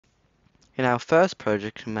In our first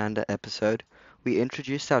Project Commander episode, we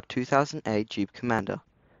introduced our 2008 Jeep Commander,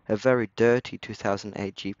 a very dirty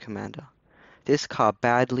 2008 Jeep Commander. This car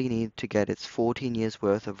badly needed to get its 14 years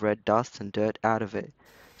worth of red dust and dirt out of it,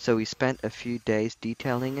 so we spent a few days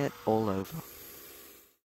detailing it all over.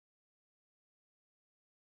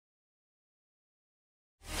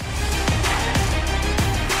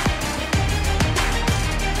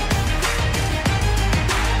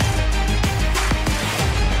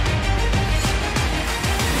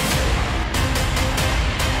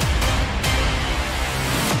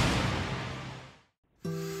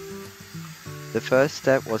 The first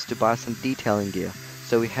step was to buy some detailing gear,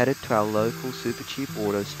 so we headed to our local super cheap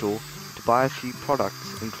auto store to buy a few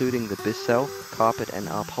products, including the Bissell carpet and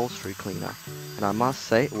upholstery cleaner, and I must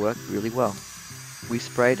say it worked really well. We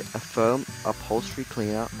sprayed a foam upholstery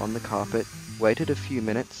cleaner on the carpet, waited a few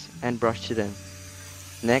minutes, and brushed it in.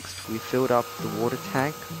 Next, we filled up the water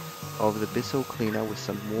tank of the Bissell cleaner with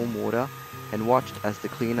some warm water and watched as the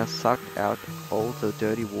cleaner sucked out all the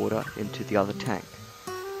dirty water into the other tank.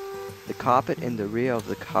 The carpet in the rear of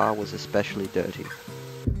the car was especially dirty.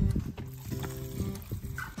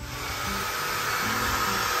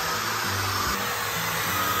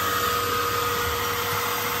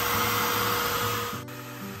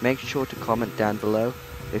 Make sure to comment down below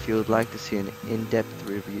if you would like to see an in-depth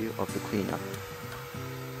review of the cleaner.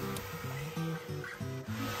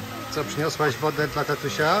 Co, przyniosłaś wodę dla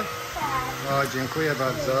tatusia? O, dziękuję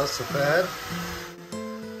bardzo, super.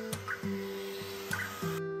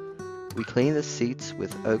 We cleaned the seats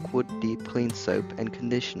with Oakwood deep clean soap and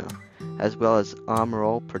conditioner, as well as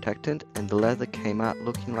ArmorAll Protectant, and the leather came out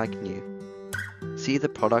looking like new. See the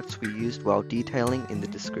products we used while detailing in the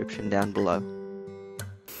description down below.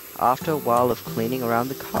 After a while of cleaning around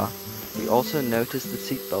the car, we also noticed the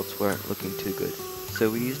seat belts weren't looking too good,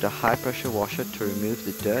 so we used a high pressure washer to remove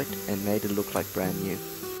the dirt and made it look like brand new.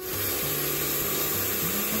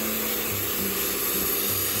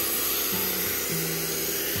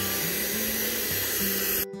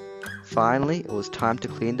 Finally, it was time to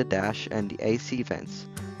clean the dash and the AC vents,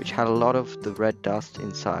 which had a lot of the red dust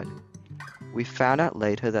inside. We found out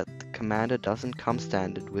later that the Commander doesn't come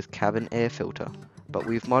standard with cabin air filter, but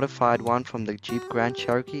we've modified one from the Jeep Grand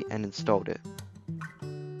Cherokee and installed it.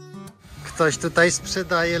 Ktoś tutaj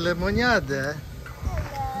sprzedaje lemoniadę.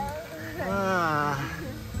 A,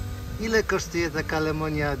 ile kosztuje taka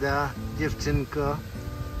lemoniada, dziewczynko?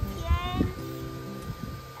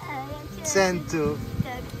 5 centów.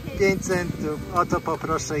 5 centów. Oto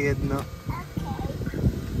poproszę jedno.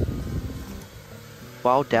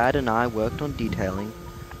 While Dad and I worked on detailing,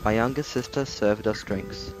 my younger sister served us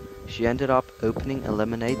drinks. She ended up opening a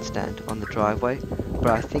lemonade stand on the driveway,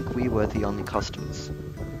 but I think we were the only customers.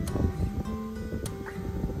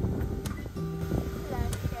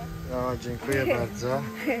 O, dziękuję bardzo.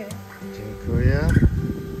 Dziękuję.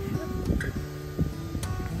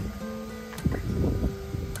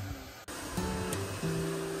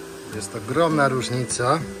 Jest ogromna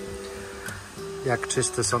różnica, jak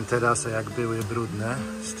czyste są teraz, a jak były brudne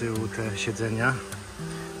z tyłu te siedzenia.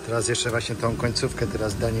 Teraz jeszcze właśnie tą końcówkę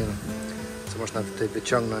teraz Daniel, co można tutaj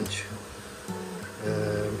wyciągnąć,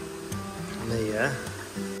 myje.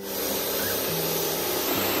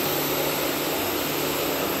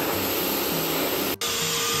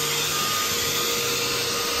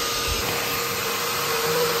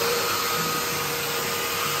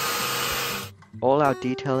 All our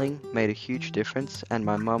detailing made a huge difference, and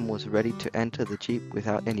my mum was ready to enter the Jeep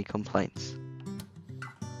without any complaints.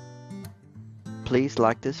 Please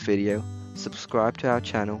like this video, subscribe to our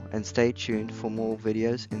channel, and stay tuned for more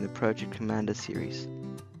videos in the Project Commander series.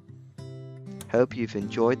 Hope you've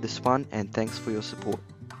enjoyed this one, and thanks for your support.